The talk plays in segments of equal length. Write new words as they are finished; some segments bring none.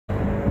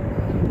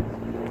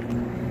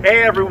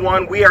Hey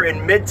everyone, we are in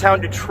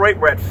Midtown Detroit.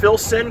 We're at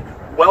Filson.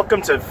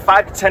 Welcome to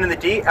 5 to 10 in the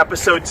D,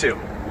 Episode 2.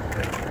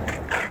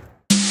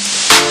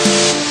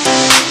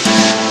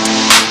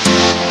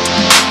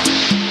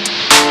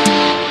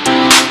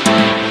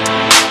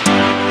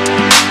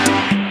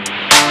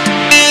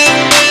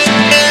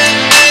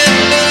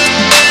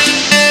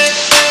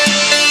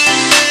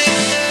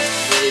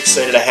 Really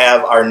excited to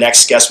have our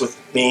next guest with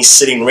me.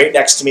 Sitting right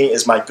next to me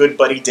is my good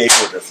buddy Dave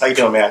Woodruff. How you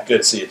doing, man? Good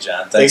to see you,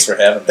 John. Thanks for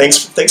having me.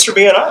 Thanks for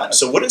being on.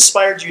 So what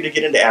inspired you to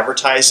get into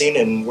advertising,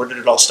 and where did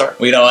it all start?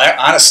 Well, you know,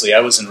 honestly,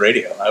 I was in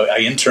radio. I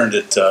interned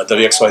at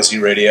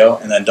WXYZ Radio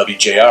and then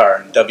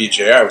WJR. And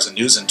WJR was a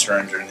news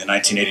intern during the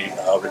 1980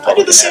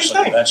 Republican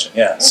National Convention.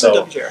 Yeah,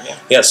 so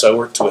I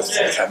worked with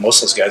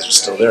most of those guys are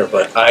still there.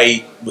 But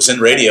I was in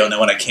radio, and then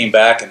when I came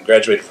back and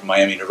graduated from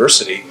Miami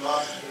University,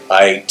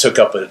 I took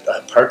up a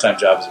part-time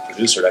job as a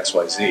producer at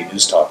XYZ,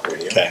 News Talk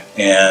Radio,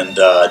 and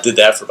did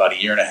that for about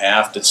a year and a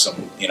half. Did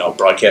some,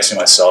 broadcasting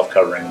myself,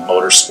 covering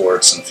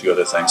motorsports and a few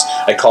other things.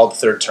 I called the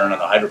third turn on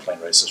the hydroplane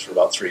races for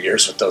about 3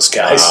 years with those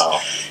guys.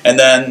 Wow. And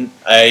then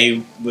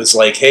I was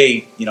like,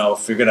 hey,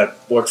 if you're going to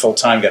work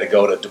full-time, you got to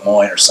go to Des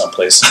Moines or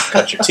someplace and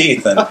cut your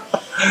teeth. And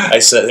I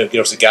said,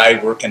 there was a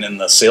guy working in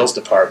the sales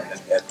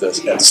department at the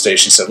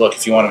station. He said, look,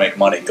 if you want to make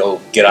money, go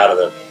get out of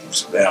the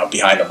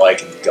behind the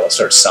mic and go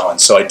start selling.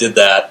 So I did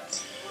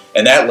that,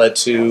 and that led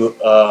to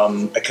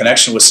a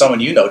connection with someone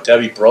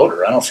Debbie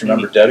Broder. I don't know if you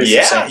remember Debbie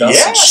from St.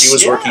 Dunstan. Yes, she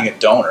was working at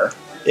Donor.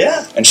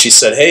 Yeah. And she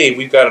said, hey,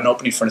 we've got an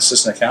opening for an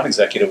assistant account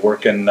executive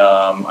working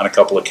on a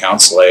couple of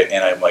accounts.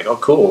 And I'm like, oh,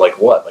 cool. Like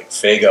what? Like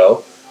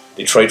Fago,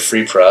 Detroit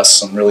Free Press,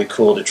 some really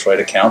cool Detroit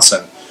accounts.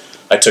 And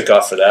I took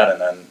off for that, and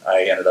then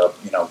I ended up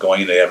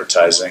going into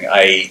advertising.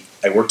 I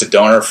worked at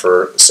Donor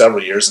for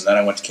several years, and then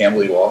I went to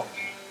Campbell Ewald.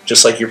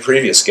 Just like your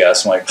previous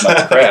guest, Mike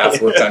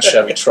Kraft, worked on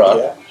Chevy truck.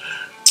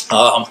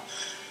 Yeah.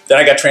 Then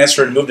I got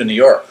transferred and moved to New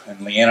York. And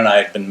Leanne and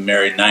I had been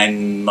married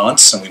 9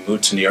 months, and we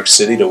moved to New York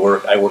City to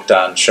work. I worked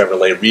on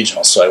Chevrolet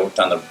Regional, so I worked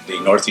on the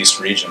Northeast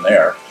region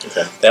there.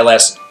 Okay. That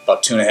lasted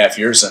about 2.5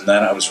 years, and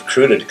then I was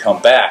recruited to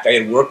come back. I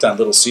had worked on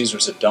Little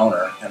Caesars at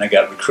Donor, and I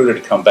got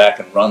recruited to come back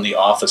and run the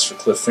office for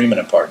Cliff Freeman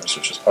and Partners,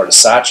 which was part of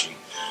Saatchi,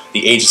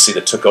 the agency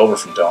that took over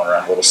from Donor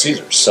on Little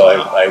Caesars. So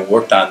I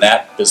worked on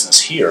that business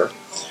here.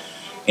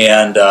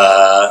 And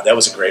that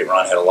was a great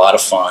run. Had a lot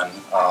of fun,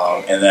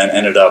 and then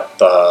ended up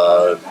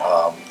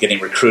getting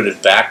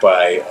recruited back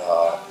by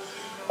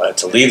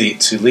to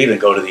leave and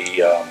go to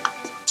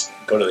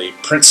the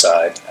print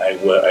side. I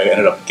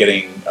ended up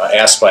getting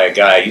asked by a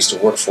guy I used to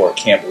work for at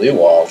Campbell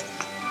Ewald,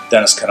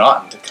 Dennis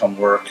Connaughton, to come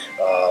work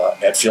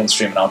at Field and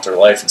Stream and Outdoor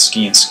Life and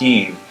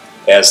Skiing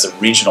as the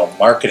regional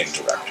marketing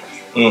director.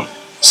 Mm.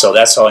 So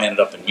that's how I ended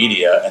up in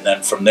media, and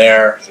then from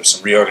there, there's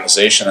some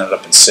reorganization. I ended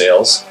up in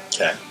sales.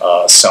 Okay.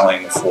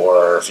 Selling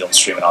for Field and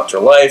Stream and Outdoor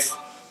Life.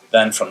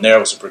 Then from there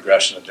was a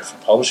progression of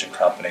different publishing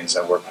companies.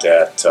 I worked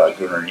at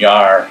Gruner and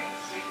Jahr.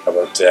 I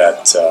worked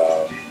at,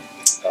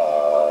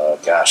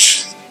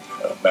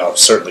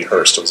 certainly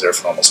Hearst. I was there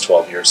for almost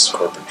 12 years as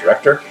corporate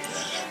director.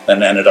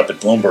 Then ended up at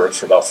Bloomberg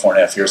for about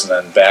 4.5 years, and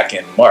then back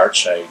in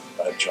March I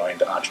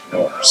joined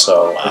Entrepreneur.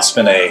 So it's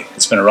been a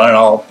run, and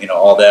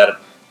all that,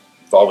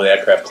 involved with the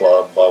Aircraft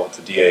Club, involved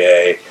with the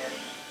DAA,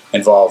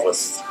 involved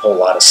with a whole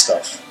lot of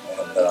stuff.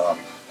 And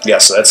yeah,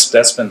 so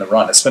that's been the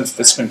run. It's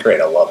been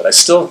great. I love it. I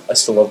still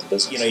love the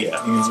business.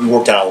 You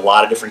worked on a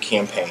lot of different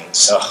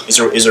campaigns.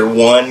 Is there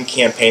one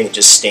campaign that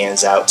just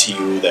stands out to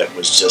you that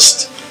was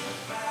just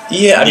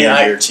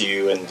near to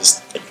you and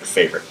just like your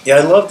favorite? Yeah,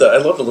 I love the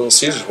Little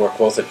Caesars work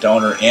both at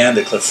Donor and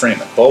at Cliff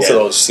Freeman. Both of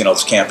those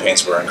those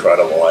campaigns were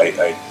incredible.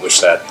 I wish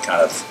that kind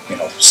of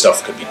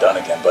stuff could be done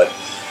again, but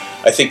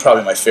I think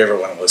probably my favorite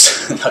one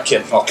was, not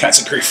getting all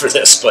kinds of grief for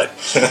this, but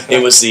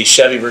it was the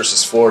Chevy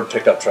versus Ford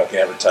pickup truck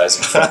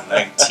advertising from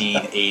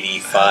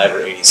 1985 or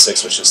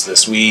 86, which is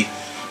this. We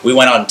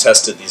went out and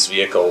tested these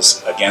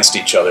vehicles against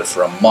each other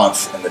for a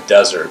month in the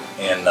desert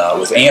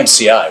with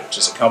AMCI, which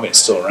is a company that's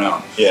still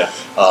around. Yeah.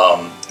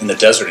 In the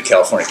desert in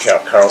California,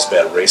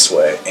 Carlsbad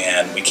Raceway,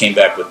 and we came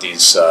back with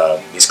these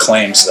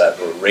claims that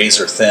were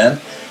razor thin.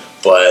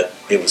 But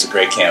it was a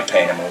great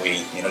campaign. I mean,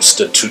 we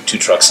stood two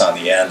trucks on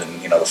the end,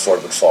 and the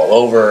Ford would fall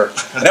over,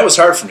 and that was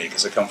hard for me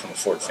because I come from a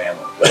Ford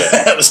family.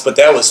 But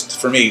that was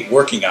for me.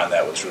 Working on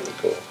that was really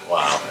cool.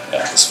 Wow,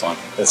 yeah, it was fun.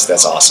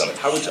 That's awesome.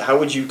 How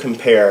would you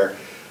compare,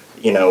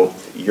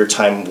 your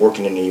time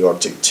working in New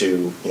York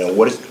to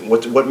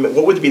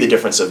what would be the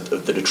difference of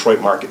the Detroit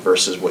market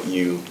versus what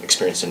you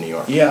experienced in New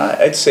York? Yeah,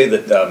 I'd say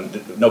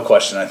that no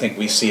question. I think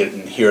we see it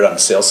and hear it on the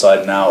sales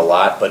side now a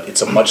lot, but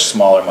it's a much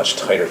smaller, much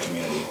tighter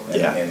community.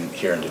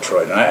 Here in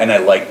Detroit, and I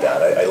like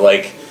that. I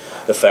like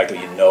the fact that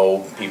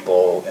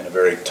people in a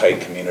very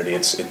tight community.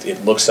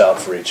 It looks out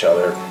for each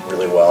other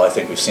really well. I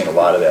think we've seen a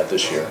lot of that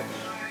this year.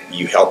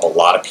 You help a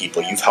lot of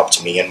people. You've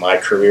helped me in my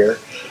career,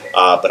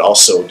 but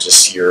also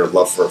just your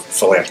love for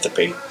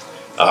philanthropy.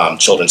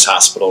 Children's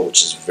Hospital,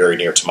 which is very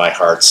near to my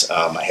heart.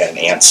 I had an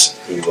aunt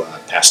who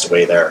passed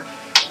away there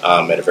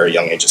at a very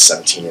young age of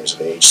 17 years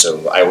of age.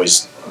 So I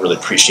always really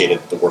appreciated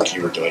the work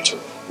you were doing to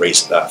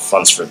raise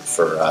funds for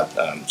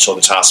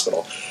Children's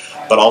Hospital,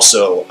 but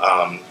also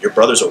your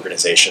brother's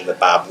organization, the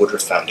Bob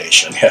Woodruff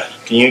Foundation. Yeah.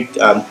 Can you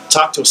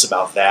talk to us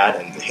about that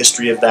and the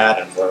history of that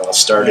and where it all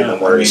started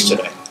and where it is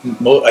today?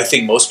 I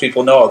think most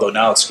people know, although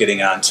now it's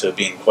getting on to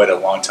being quite a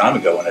long time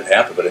ago when it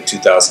happened, but in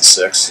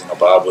 2006,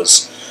 Bob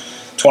was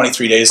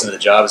 23 days into the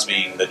job as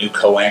being the new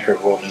co-anchor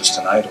of World News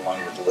Tonight,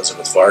 along with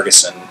Elizabeth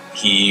Vargas, and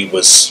he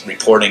was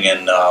reporting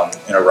in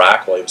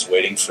Iraq while he was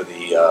waiting for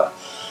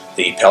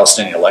the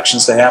Palestinian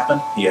elections to happen.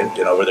 He had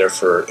been over there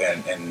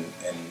and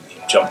he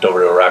jumped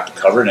over to Iraq to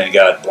cover it, and he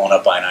got blown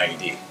up by an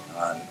IED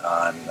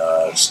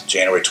on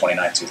January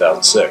 29,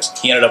 2006.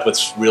 He ended up with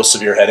real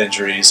severe head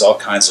injuries, all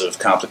kinds of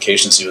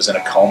complications. He was in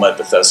a coma at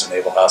Bethesda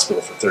Naval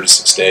Hospital for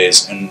 36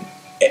 days, and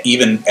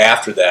even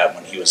after that,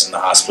 when he was in the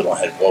hospital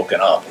and had woken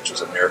up, which was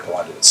a miracle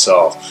unto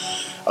itself,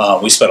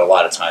 we spent a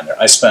lot of time there.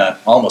 I spent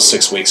almost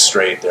 6 weeks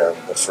straight there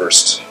the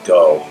first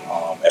go,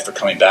 after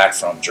coming back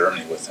from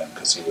Germany with him,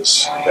 because he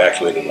was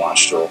evacuated to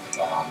Landstuhl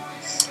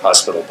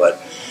Hospital. But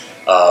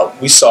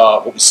what we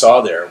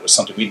saw there was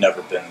something we'd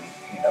never been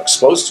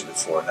exposed to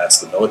before, and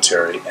that's the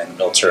military and the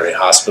military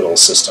hospital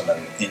system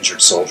and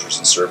injured soldiers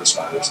and service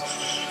members.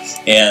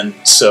 And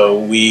so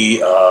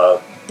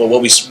but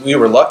we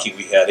were lucky.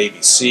 We had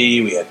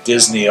ABC, we had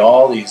Disney,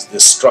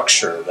 this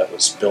structure that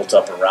was built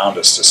up around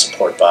us to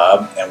support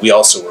Bob, and we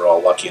also were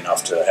all lucky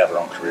enough to have our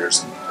own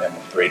careers and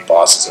great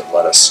bosses that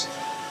let us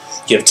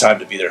give time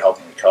to be there, help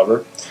them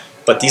recover.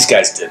 But these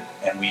guys didn't,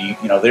 and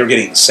they were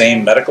getting the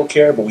same medical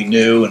care, but we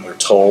knew and we were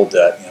told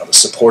that the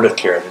supportive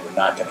care they were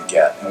not going to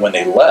get. And when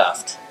they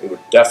left, they were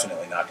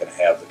definitely not going to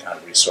have the kind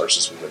of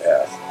resources we would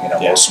have.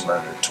 Most of them are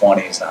in their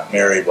 20s, not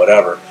married,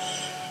 whatever.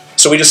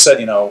 So we just said,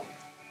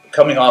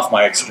 coming off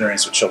my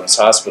experience with Children's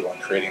Hospital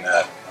and creating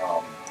that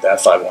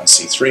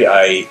 501c3,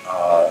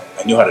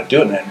 I knew how to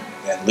do it.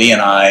 And Lee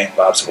and I,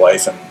 Bob's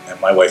wife,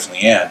 and my wife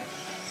Leanne,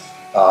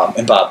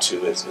 and Bob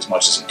too, as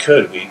much as he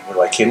could, we were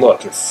like, hey,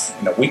 look, if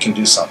we can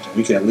do something,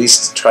 we can at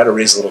least try to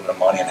raise a little bit of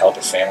money and help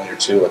a family or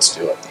two, let's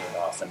do it.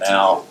 And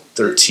now,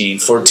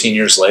 14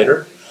 years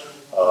later,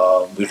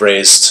 we've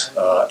raised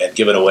and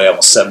given away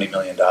almost $70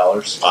 million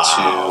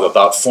to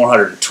about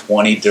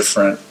 420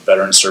 different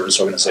veteran service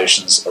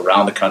organizations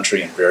around the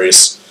country in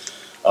various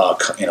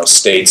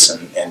states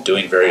and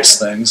doing various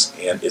things,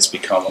 and it's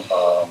become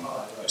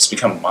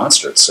a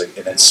monster.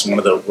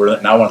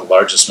 We're now one of the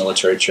largest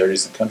military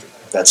charities in the country.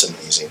 That's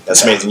amazing.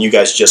 That's amazing. You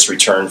guys just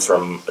returned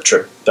from a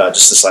trip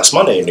just this last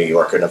Monday in New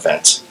York, an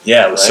event.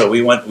 Yeah, right? So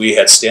we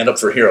had Stand Up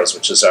for Heroes,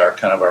 which is our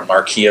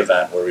marquee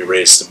event where we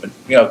raised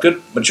a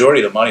good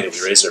majority of the money that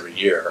we raise every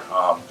year.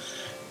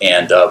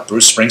 And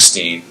Bruce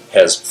Springsteen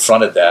has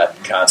fronted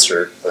that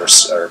concert or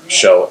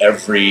show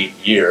every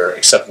year,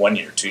 except 1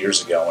 year, 2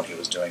 years ago, when he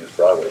was doing his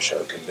Broadway show.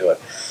 He couldn't do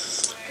it.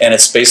 And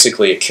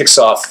it kicks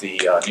off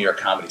the New York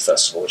Comedy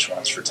Festival, which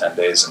runs for 10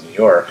 days in New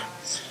York.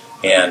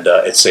 And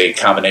it's a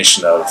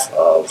combination of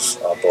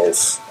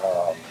both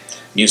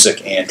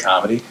music and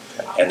comedy.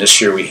 And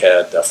this year we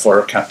had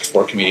four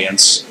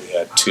comedians. We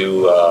had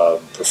two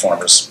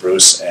performers,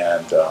 Bruce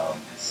and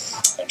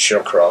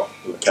Sheryl Crow,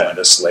 who joined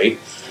us late.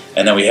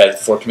 And then we had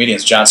 4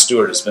 comedians. Jon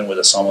Stewart has been with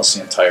us almost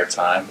the entire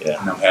time.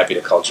 Yeah. And I'm happy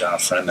to call Jon a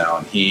friend now.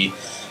 And he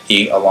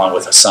along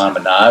with Hassan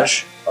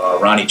Minhaj,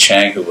 Ronnie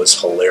Chang, who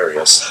was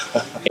hilarious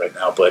right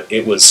now. But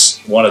it was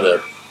one of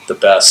the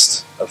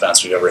best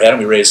events we've ever had, and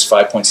we raised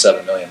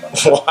 $5.7 million.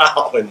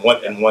 Wow!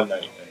 In one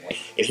night.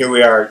 And here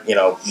we are,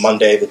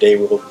 Monday, the day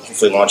we will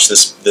hopefully launch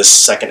this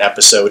second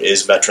episode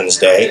is Veterans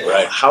Day.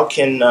 Right. How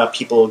can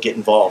people get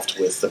involved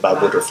with the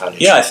Bob Woodruff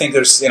Foundation? Yeah, I think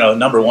there's,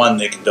 number one,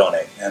 they can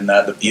donate, and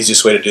the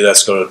easiest way to do that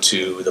is go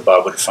to the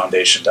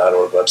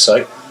BobWoodruffFoundation.org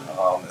website.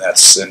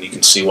 And you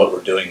can see what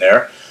we're doing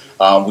there.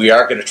 We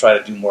are going to try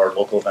to do more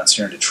local events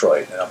here in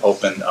Detroit, and I'm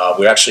hoping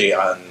we're actually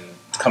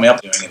coming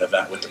up doing an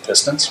event with the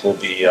Pistons. We'll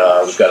be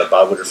we've got a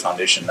Bob Woodruff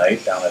Foundation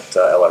night down at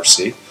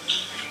LRC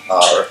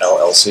or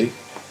LLC,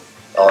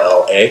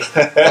 LLA,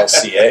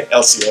 LCA,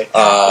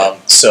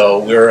 LCA. So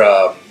we're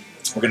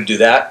going to do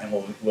that,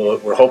 and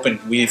we're hoping.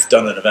 We've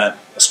done an event,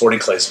 a Sporting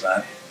Clays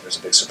event. There's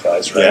a big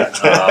surprise, right?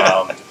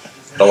 Yeah.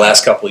 The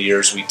last couple of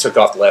years, we took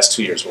off the last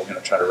 2 years. We're going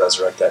to try to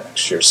resurrect that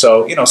next year.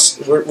 So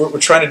we're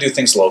trying to do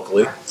things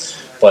locally,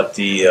 but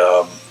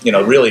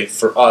really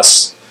for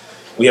us,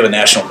 we have a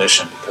national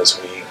mission because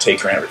we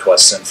take grant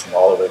requests in from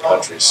all over the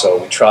country. So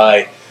we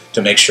try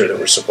to make sure that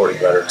we're supporting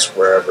veterans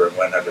wherever and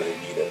whenever they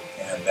need it,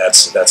 and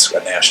that's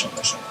a national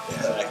mission.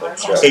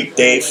 Exactly. Hey,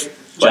 Dave,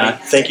 John,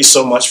 thank you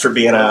so much for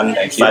being on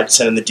 5 to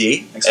 10 in the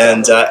D. Thanks,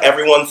 and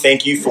everyone,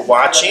 thank you for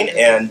watching,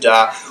 and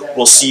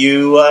we'll see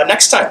you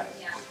next time.